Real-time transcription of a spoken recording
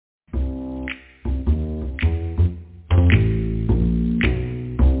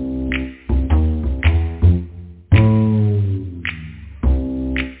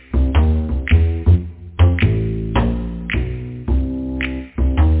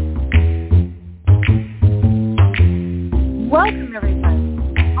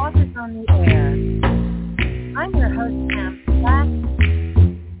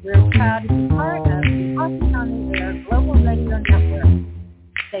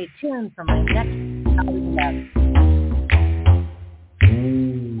stay tuned for my next guest.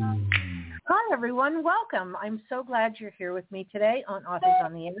 Hi, everyone. Welcome. I'm so glad you're here with me today on Authors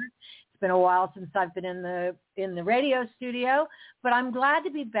on the Air. It's been a while since I've been in the radio studio, but I'm glad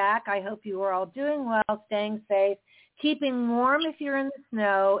to be back. I hope you are all doing well, staying safe, keeping warm if you're in the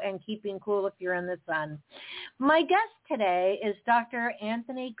snow, and keeping cool if you're in the sun. My guest today is Dr.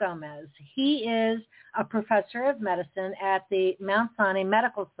 Anthony Gomes. He is a professor of medicine at the Mount Sinai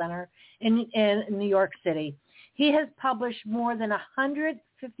Medical Center in New York City. He has published more than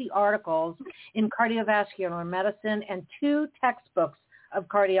 150 articles in cardiovascular medicine and 2 textbooks of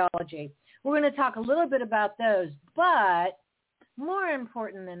cardiology. We're going to talk a little bit about those, but more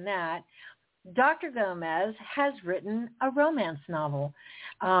important than that, Dr. Gomes has written a romance novel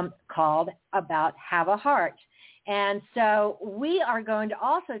called About Have a Heart. And so we are going to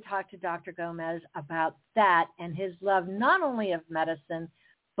also talk to Dr. Gomes about that and his love not only of medicine,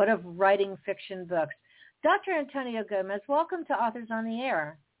 but of writing fiction books. Dr. Antonio Gomes, welcome to Authors on the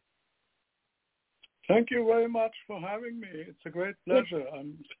Air. Thank you very much for having me. It's a great pleasure.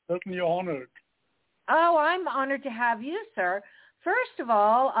 I'm certainly honored. Oh, I'm honored to have you, sir. First of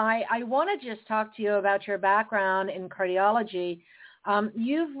all, I want to just talk to you about your background in cardiology.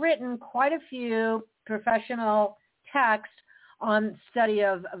 You've written quite a few professional texts on study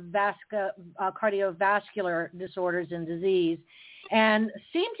of cardiovascular disorders and disease, and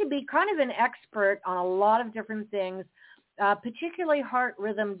seem to be kind of an expert on a lot of different things, particularly heart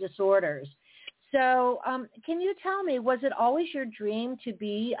rhythm disorders. So can you tell me, was it always your dream to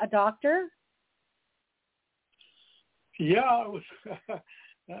be a doctor? Yeah,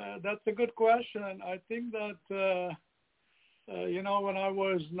 that's a good question. I think that, when I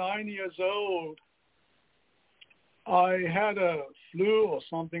was 9 years old, I had a flu or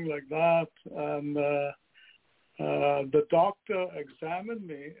something like that, and the doctor examined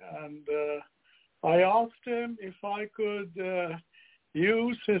me, and I asked him if I could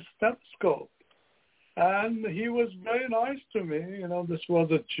use his stethoscope. And he was very nice to me. This was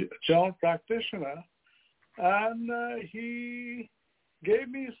a general practitioner. And he gave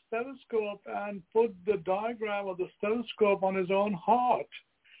me a stethoscope and put the diagram of the stethoscope on his own heart.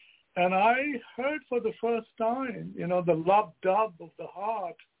 And I heard for the first time, the lub-dub of the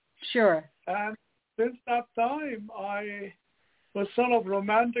heart. Sure. And since that time, I was sort of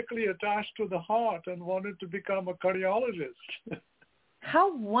romantically attached to the heart and wanted to become a cardiologist. How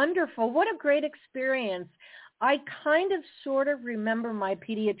wonderful. What a great experience. I kind of sort of remember my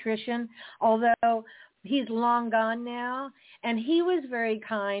pediatrician, although he's long gone now, and he was very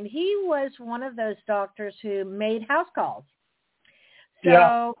kind. He was one of those doctors who made house calls.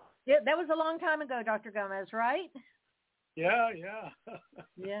 So that was a long time ago, Dr. Gomes, right? Yeah.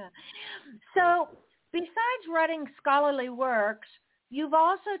 Yeah. So besides writing scholarly works, you've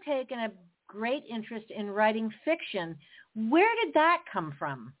also taken a great interest in writing fiction. Where did that come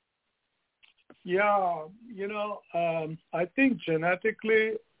from? Yeah, I think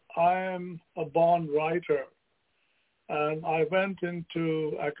genetically I am a born writer. And I went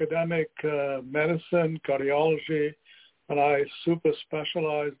into academic medicine, cardiology, and I super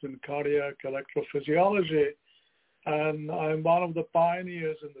specialized in cardiac electrophysiology. And I'm one of the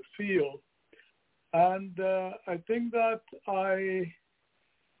pioneers in the field. And I think that I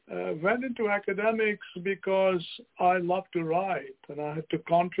went into academics because I love to write, and I had to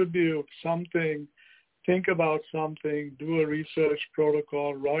contribute something, think about something, do a research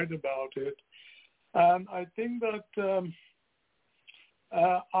protocol, write about it. And I think that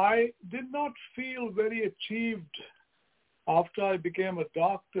I did not feel very achieved after I became a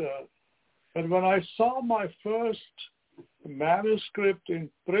doctor. But when I saw my first manuscript in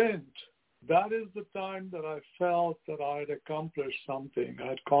print, that is the time that I felt that I had accomplished something. I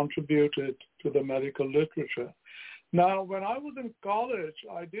had contributed to the medical literature. Now, when I was in college,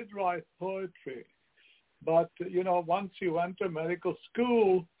 I did write poetry. But, once you enter medical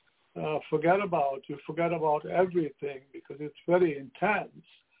school, forget about everything because it's very intense.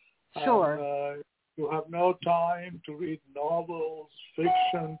 Sure. And, you have no time to read novels,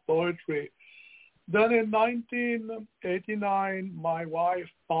 fiction, poetry. Then in 1989, my wife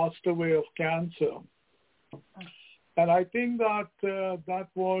passed away of cancer. And I think that that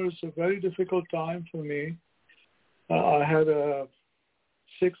was a very difficult time for me. I had a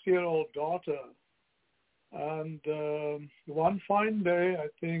 6-year-old daughter. And one fine day, I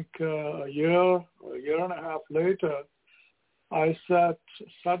think a year and a half later, I sat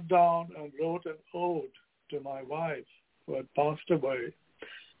down and wrote an ode to my wife who had passed away.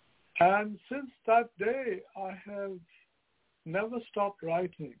 And since that day, I have never stopped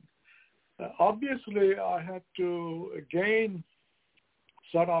writing. Obviously, I had to gain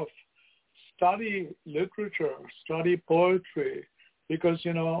sort of study literature, study poetry, because,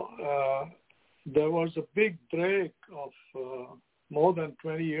 there was a big break of more than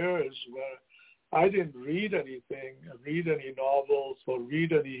 20 years where I didn't read any novels or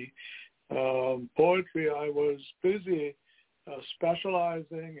read any poetry. I was busy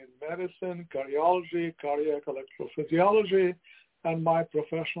specializing in medicine, cardiology, cardiac electrophysiology, and my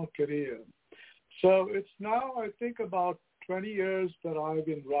professional career. So it's now, I think, about 20 years that I've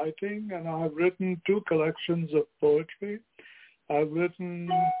been writing, and I've written 2 collections of poetry. I've written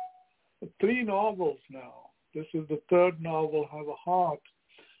 3 novels now. This is the 3rd novel, Have a Heart.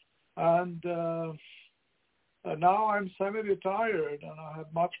 And now I'm semi-retired, and I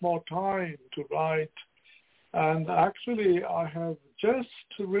have much more time to write. And actually, I have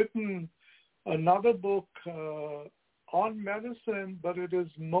just written another book on medicine, but it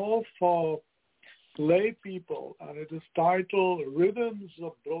is more for lay people, and it is titled Rhythms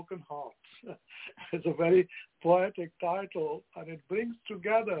of Broken Hearts. It's a very poetic title, and it brings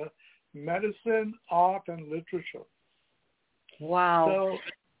together medicine, art, and literature. Wow. So,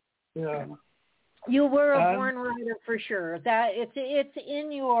 yeah. You were a born writer for sure. That it's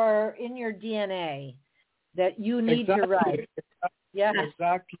in your DNA that you need to write. Yeah.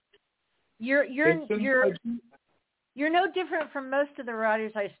 Exactly. You're no different from most of the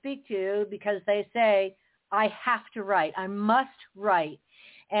writers I speak to, because they say, I have to write. I must write.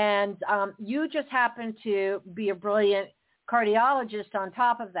 And you just happen to be a brilliant cardiologist on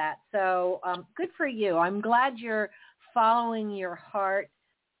top of that. So good for you. I'm glad you're following your heart.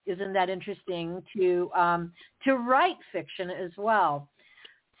 Isn't that interesting to write fiction as well?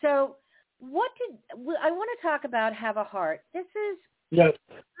 So I want to talk about Have a Heart. This is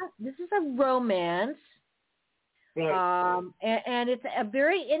a romance. Right. And it's a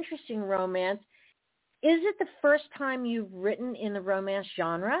very interesting romance. Is it the first time you've written in the romance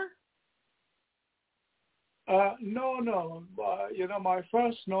genre? No. My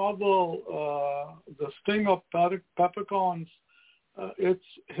first novel, The Sting of Peppercorns, it's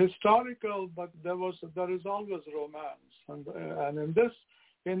historical, but there is always romance. And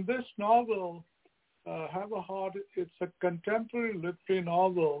in this novel, Have a Heart, it's a contemporary literary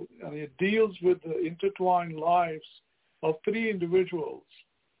novel, and it deals with the intertwined lives of 3 individuals.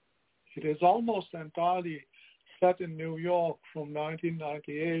 It is almost entirely set in New York from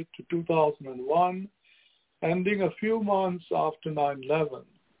 1998 to 2001, ending a few months after 9/11.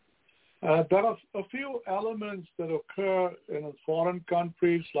 There are a few elements that occur in foreign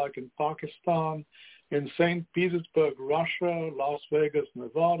countries, like in Pakistan, in St. Petersburg, Russia, Las Vegas,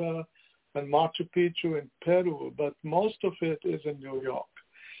 Nevada, and Machu Picchu in Peru, but most of it is in New York.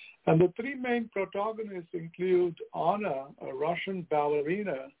 And the 3 main protagonists include Anna, a Russian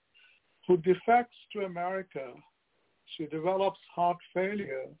ballerina, who defects to America. She develops heart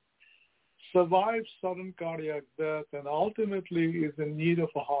failure, survives sudden cardiac death, and ultimately is in need of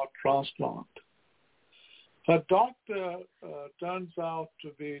a heart transplant. Her doctor turns out to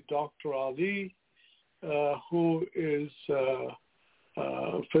be Dr. Ali, who is a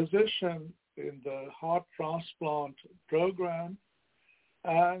physician in the heart transplant program,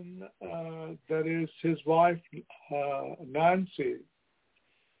 and there is his wife, Nancy.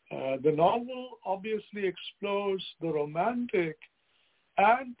 The novel obviously explores the romantic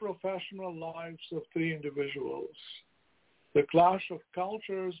and professional lives of 3 individuals. The clash of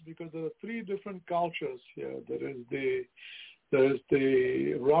cultures, because there are 3 different cultures here. There is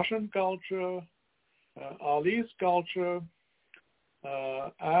the Russian culture, Ali's culture,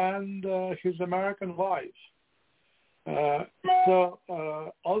 and his American wife.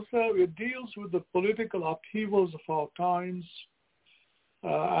 Also it deals with the political upheavals of our times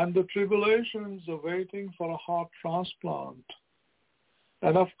and the tribulations of waiting for a heart transplant.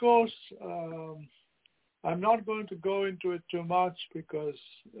 And of course, I'm not going to go into it too much because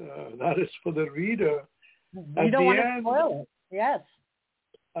that is for the reader. You don't want to spoil it. Yes.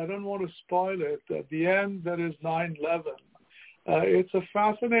 I don't want to spoil it. At the end, there is 9/11. It's a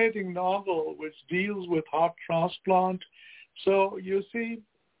fascinating novel which deals with heart transplant. So you see,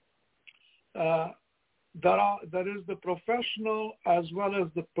 there is the professional as well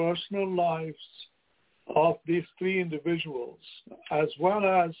as the personal lives of these 3 individuals, as well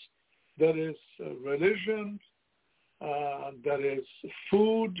as there is religion, there is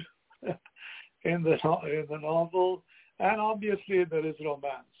food in the novel, and obviously there is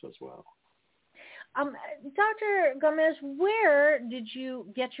romance as well. Dr. Gomes, where did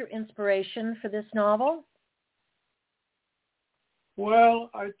you get your inspiration for this novel? Well,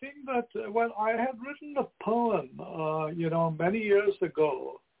 I think that, I had written a poem, many years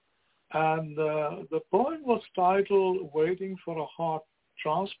ago, and the poem was titled Waiting for a Heart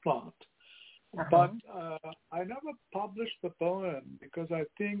transplant. But I never published the poem because I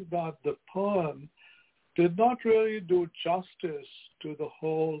think that the poem did not really do justice to the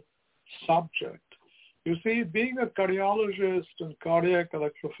whole subject. You see, being a cardiologist and cardiac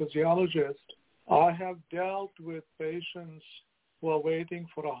electrophysiologist, I have dealt with patients who are waiting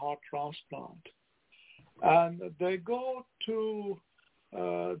for a heart transplant. And they go to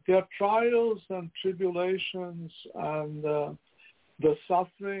their trials and tribulations, and the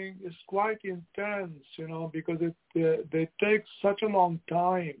suffering is quite intense, because they take such a long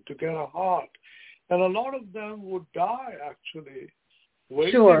time to get a heart. And a lot of them would die, actually,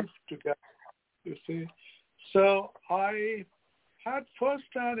 waiting to get, you see. So I had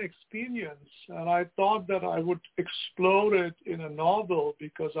first-hand experience, and I thought that I would explore it in a novel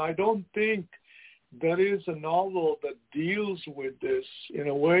because I don't think there is a novel that deals with this in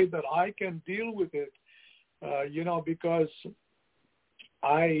a way that I can deal with it, because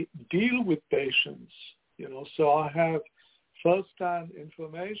I deal with patients, so I have first-hand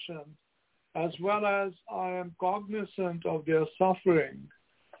information as well as I am cognizant of their suffering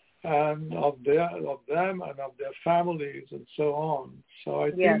and of them and of their families and so on. So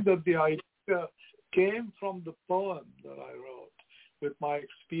I think that the idea came from the poem that I wrote with my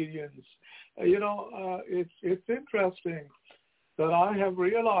experience. It's interesting that I have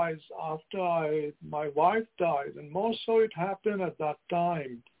realized after my wife died, and more so it happened at that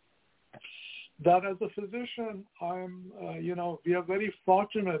time, that as a physician, we are very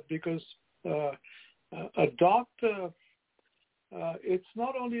fortunate because a doctor, it's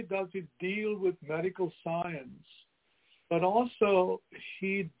not only does he deal with medical science, but also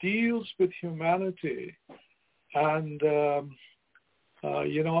he deals with humanity and,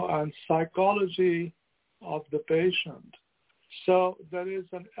 and psychology of the patient. So there is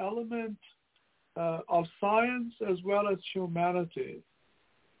an element of science as well as humanity,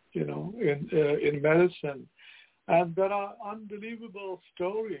 in medicine. And there are unbelievable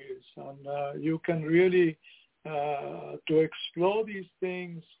stories, and you can really, to explore these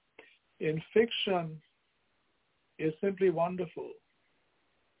things in fiction is simply wonderful.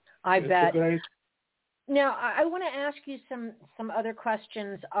 I bet. Now, I want to ask you some other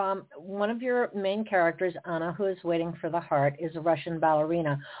questions. One of your main characters, Anna, who is waiting for the heart, is a Russian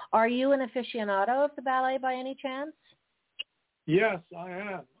ballerina. Are you an aficionado of the ballet by any chance? Yes, I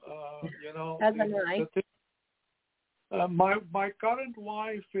am. As am I. My current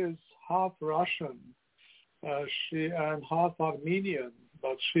wife is half Russian, and half Armenian,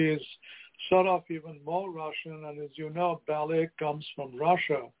 but she is sort of even more Russian. And as you know, ballet comes from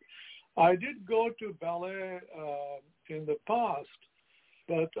Russia. I did go to ballet in the past,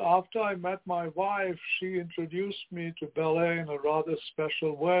 but after I met my wife, she introduced me to ballet in a rather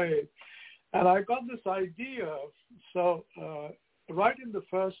special way. And I got this idea. So right in the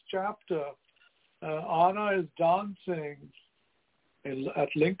first chapter, Anna is dancing at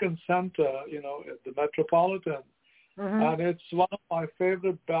Lincoln Center, at the Metropolitan. Mm-hmm. And it's one of my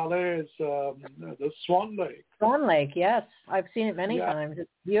favorite ballets, the Swan Lake. Swan Lake, yes. I've seen it many times. It's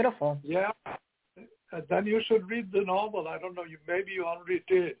beautiful. Yeah. And then you should read the novel. I don't know, maybe you already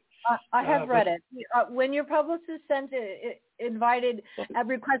did. I have read it. When your publicist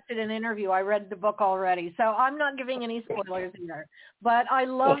requested an interview, I read the book already. So I'm not giving any spoilers here. But I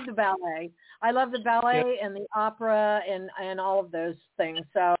love the ballet. I love the ballet and the opera and all of those things.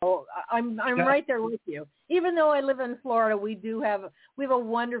 So I'm right there with you. Even though I live in Florida, we have a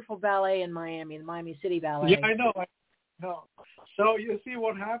wonderful ballet in Miami, the Miami City Ballet. Yeah, I know. So you see,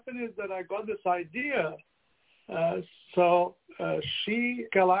 what happened is that I got this idea. So she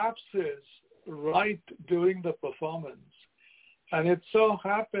collapses right during the performance. And it so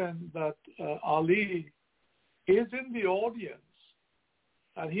happened that Ali is in the audience,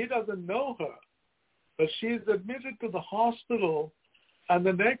 and he doesn't know her. But she's admitted to the hospital, and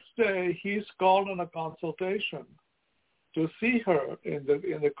the next day he's called on a consultation to see her in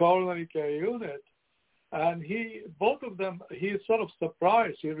the coronary care unit. And both of them, he's sort of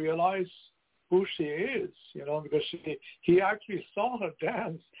surprised. He realized who she is, because he actually saw her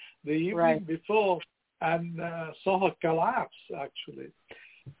dance the evening before and saw her collapse, actually.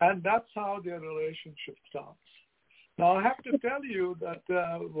 And that's how their relationship starts. Now, I have to tell you that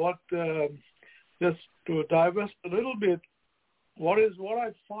just to divest a little bit, what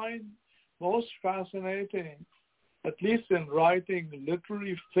I find most fascinating, at least in writing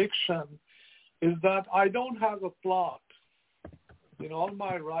literary fiction, is that I don't have a plot. In all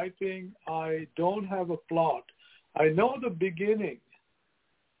my writing, I don't have a plot. I know the beginning.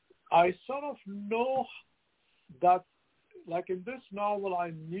 I sort of know that, like in this novel,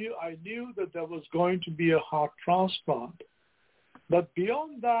 I knew that there was going to be a heart transplant. But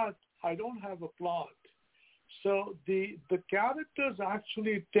beyond that, I don't have a plot. So the characters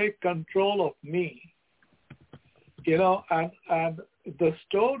actually take control of me, and the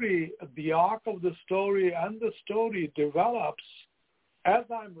story, the arc of the story and the story develops as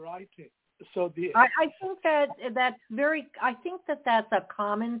I'm writing. So I think that's a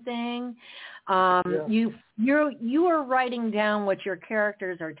common thing. You are writing down what your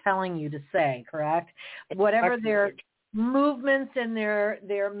characters are telling you to say, correct? Whatever their movements and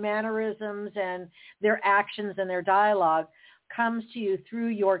their mannerisms and their actions and their dialogue comes to you through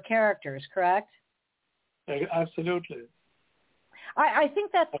your characters, correct? Absolutely. I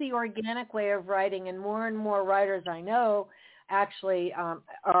think that's the organic way of writing, and more writers I know actually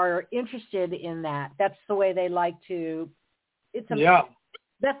are interested in that. That's the way they like to.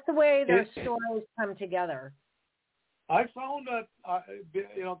 That's the way their stories come together. I found that,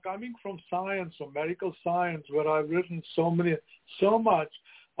 coming from science or medical science, where I've written so much,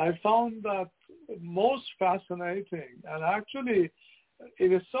 I found that most fascinating. And actually,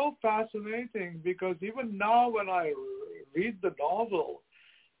 it is so fascinating because even now when I read the novel,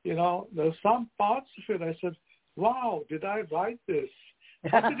 there's some parts of it I said, wow, did I write this?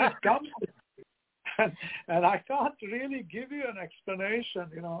 How did it come to me? And I can't really give you an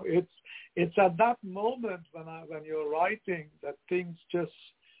explanation. It's at that moment when you're writing that things just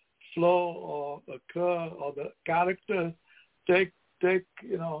flow or occur, or the characters take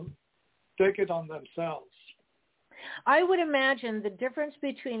it on themselves. I would imagine the difference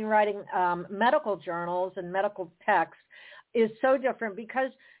between writing medical journals and medical text is so different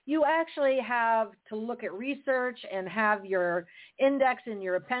because you actually have to look at research and have your index and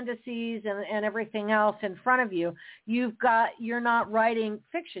your appendices and everything else in front of you. You're not writing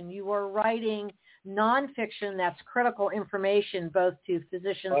fiction. You are writing nonfiction that's critical information both to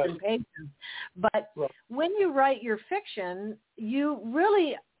physicians and patients. But when you write your fiction, you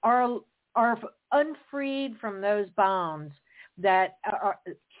really are unfreed from those bounds that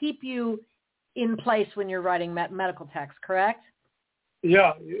keep you in place when you're writing medical text, correct?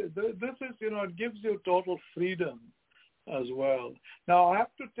 Yeah, this is, it gives you total freedom as well. Now, I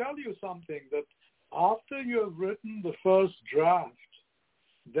have to tell you something, that after you have written the first draft,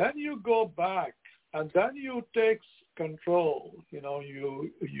 then you go back and then you take control. You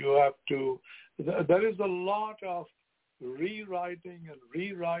have to, there is a lot of rewriting and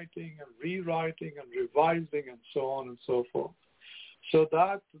revising and so on and so forth. So at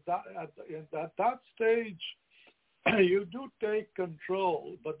that stage, you do take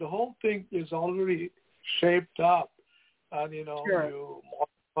control, but the whole thing is already shaped up, and you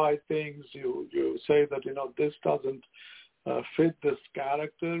modify things. You say that this doesn't fit this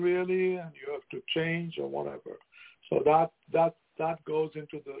character really, and you have to change or whatever. So that goes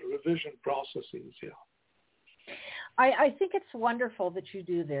into the revision processes. Yeah. I think it's wonderful that you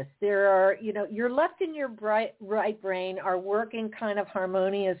do this. There are, your left and your right brain are working kind of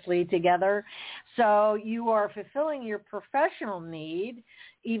harmoniously together. So you are fulfilling your professional need,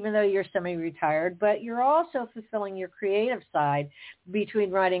 even though you're semi-retired, but you're also fulfilling your creative side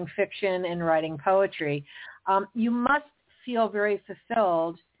between writing fiction and writing poetry. You must feel very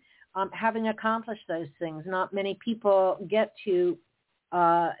fulfilled having accomplished those things. Not many people get to,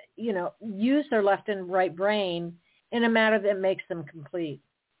 use their left and right brain in a manner that makes them complete.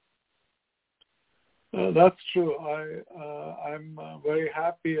 That's true. I'm very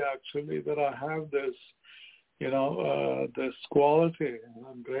happy actually that I have this, this quality.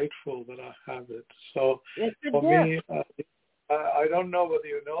 I'm grateful that I have it. So for me, I don't know whether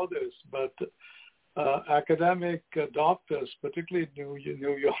you know this, but academic doctors, particularly New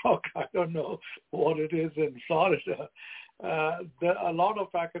York, I don't know what it is in Florida. A lot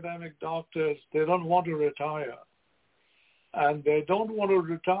of academic doctors, they don't want to retire. And they don't want to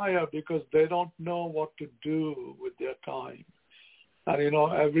retire because they don't know what to do with their time. And,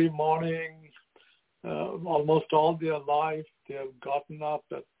 every morning, almost all their life, they have gotten up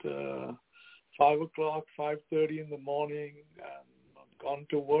at 5 o'clock, 5:30 in the morning and gone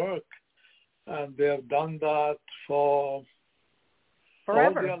to work. And they have done that for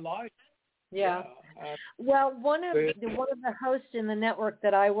forever. All their life. Yeah. Well, one of the hosts in the network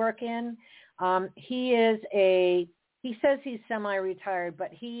that I work in, he says he's semi-retired,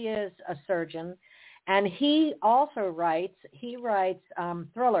 but he is a surgeon, and he also writes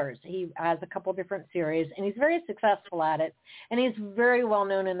thrillers. He has a couple different series, and he's very successful at it, and he's very well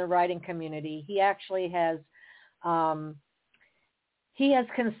known in the writing community. He actually has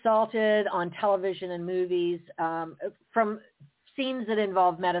consulted on television and movies from scenes that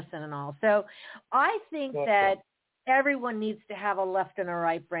involve medicine and all. So I think that everyone needs to have a left and a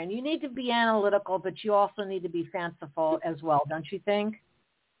right brain. You need to be analytical, but you also need to be fanciful as well, don't you think?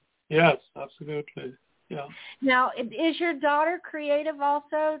 Yes, absolutely. Yeah. Now, is your daughter creative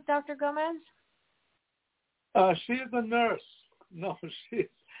also, Dr. Gomes? She's a nurse. No,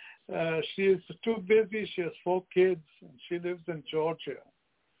 she's too busy. She has 4 kids, and she lives in Georgia.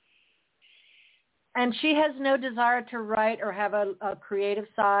 And she has no desire to write or have a creative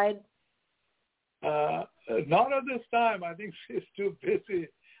side? Not at this time. I think she's too busy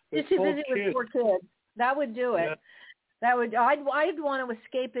with She's too 4 busy kids. with 4 kids. That would do it. Yeah. That would. I'd want to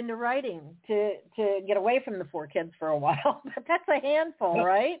escape into writing to get away from the 4 kids for a while. But that's a handful,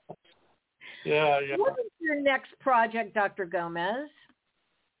 right? Yeah. What is your next project, Dr. Gomes?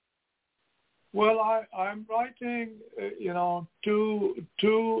 Well, I'm writing, 2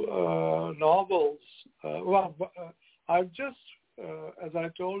 novels. I've just, as I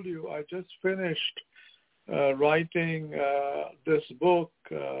told you, I just finished writing this book,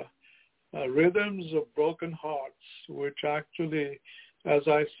 Rhythms of Broken Hearts, which actually, as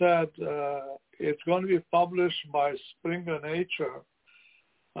I said, it's going to be published by Springer Nature.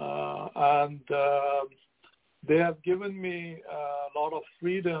 And they have given me a lot of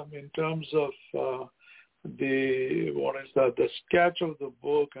freedom in terms of the sketch of the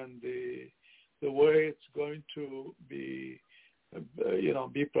book and the way it's going to be,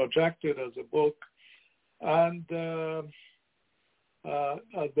 be projected as a book. And the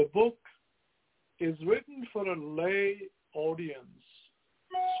book is written for a lay audience.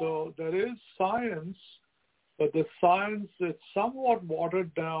 So there is science, but the science is somewhat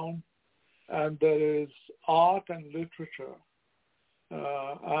watered down, and there is art and literature.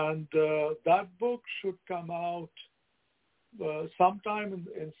 And that book should come out sometime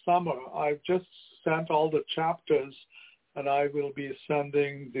in summer. I've just sent all the chapters, and I will be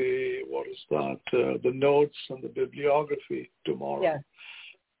sending the notes and the bibliography tomorrow. Yes.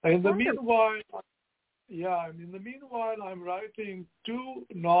 In the meanwhile, I'm writing 2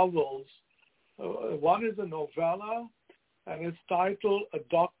 novels. One is a novella, and it's titled A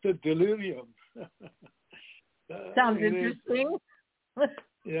Dr. Delirium. Sounds interesting.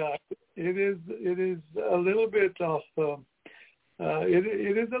 Yeah, it is a little bit of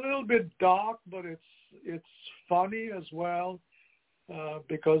it is a little bit dark, but it's funny as well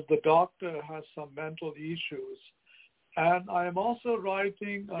because the doctor has some mental issues. And I am also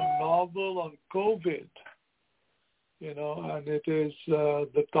writing a novel on COVID, and it is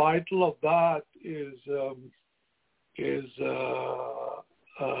the title of that is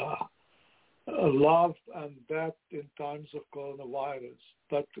Love and Death in Times of Coronavirus.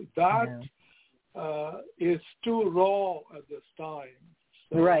 But that is too raw at this time.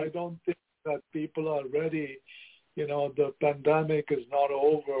 So right. I don't think that people are ready. The pandemic is not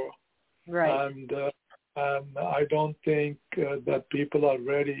over. Right. And I don't think that people are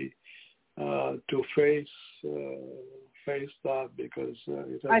ready to face that because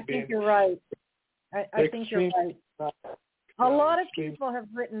it has I been. think you're right. I think you're right. A lot of extreme. people have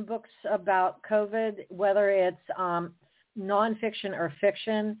written books about COVID, whether it's nonfiction or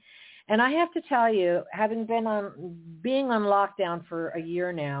fiction. And I have to tell you, being on lockdown for a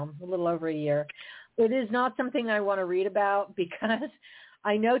year now, a little over a year, it is not something I want to read about because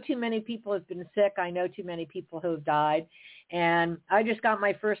I know too many people have been sick. I know too many people who have died. And I just got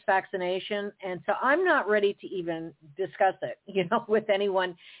my first vaccination. And so I'm not ready to even discuss it, with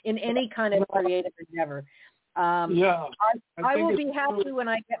anyone in any kind of creative endeavor. I will be happy when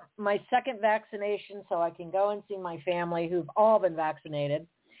I get my second vaccination so I can go and see my family who've all been vaccinated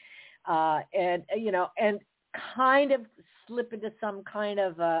and kind of slip into some kind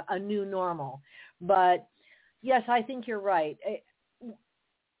of a new normal. But yes, I think you're right.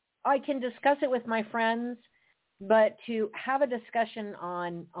 I can discuss it with my friends, but to have a discussion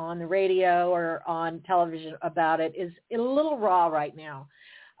on the radio or on television about it is a little raw right now.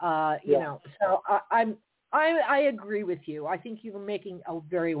 So I agree with you. I think you're making a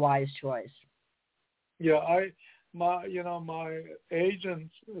very wise choice. Yeah, my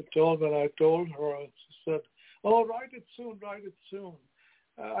agent told her, she said, "Oh, write it soon.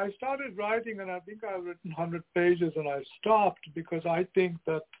 I started writing, and I think I've written 100 pages, and I stopped because I think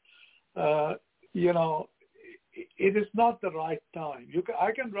that, it is not the right time.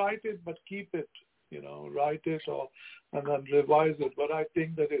 I can write it, but keep it, write it and then revise it. But I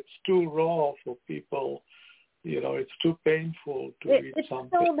think that it's too raw for people. It's too painful to read something.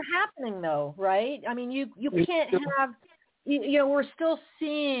 It's still happening, though, right? I mean, you can't have, we're still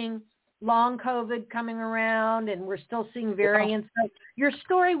seeing long COVID coming around, and we're still seeing variants. So your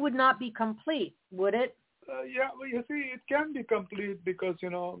story would not be complete, would it? Yeah, well, you see, it can be complete because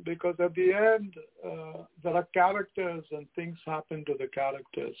at the end, there are characters and things happen to the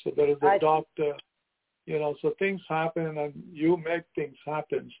characters. So there is a doctor, so things happen and you make things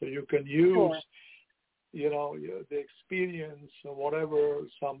happen. So you can use, the experience or whatever.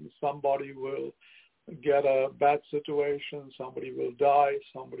 Somebody will get a bad situation, somebody will die,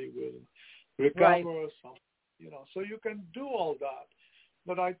 somebody will recover, so you can do all that.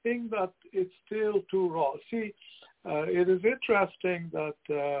 But I think that it's still too raw. See, it is interesting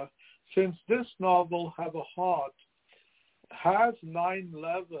that since this novel, Have a Heart, has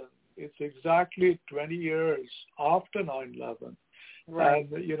 9/11, it's exactly 20 years after 9/11. Right.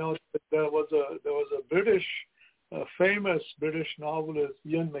 And there was a British, famous British novelist,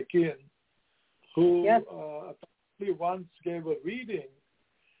 Ian McKean, who apparently once gave a reading,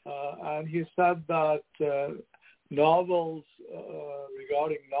 and he said that novels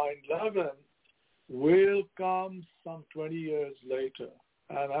regarding 9/11 will come some 20 years later.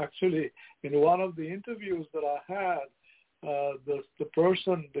 And actually, in one of the interviews that I had, the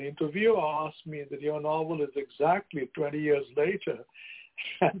interviewer asked me that your novel is exactly 20 years later.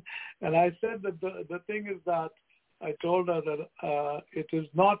 And I said that the thing is that I told her that it is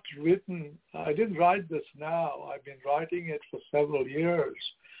not written. I didn't write this now. I've been writing it for several years.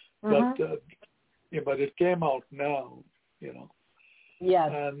 Mm-hmm. But it came out now,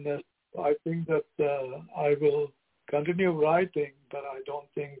 Yes. And I think that I will continue writing, but I don't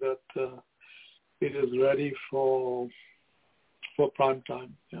think that it is ready for prime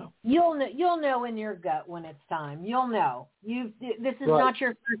time. Yeah. You'll know in your gut when it's time. You'll know. This is not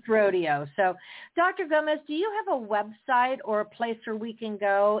your first rodeo. So, Dr. Gomes, do you have a website or a place where we can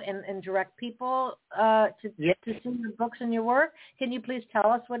go and direct people to see your books and your work? Can you please tell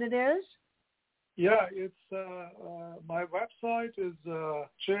us what it is? Yeah, it's my website is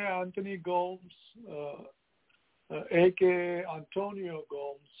J. Anthony Gomes, a.k.a. Antonio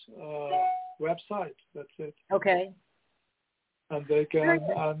Gomes website. That's it. Okay. And they can,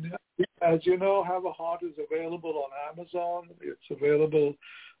 and as you know, Have a Heart is available on Amazon. It's available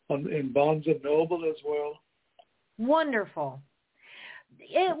in Barnes & Noble as well. Wonderful.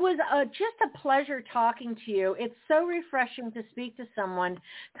 It was just a pleasure talking to you. It's so refreshing to speak to someone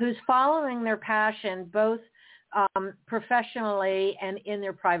who's following their passion, both professionally and in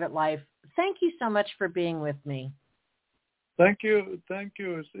their private life. Thank you so much for being with me. Thank you.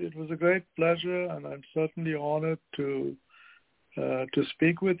 It was a great pleasure, and I'm certainly honored to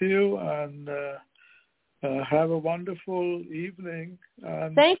speak with you. And have a wonderful evening.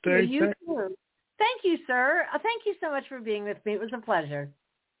 And thank you. You too. Thank you, sir. Thank you so much for being with me. It was a pleasure.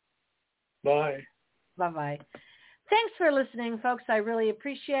 Bye. Bye-bye. Thanks for listening, folks. I really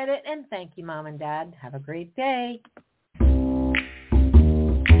appreciate it. And thank you, Mom and Dad. Have a great day.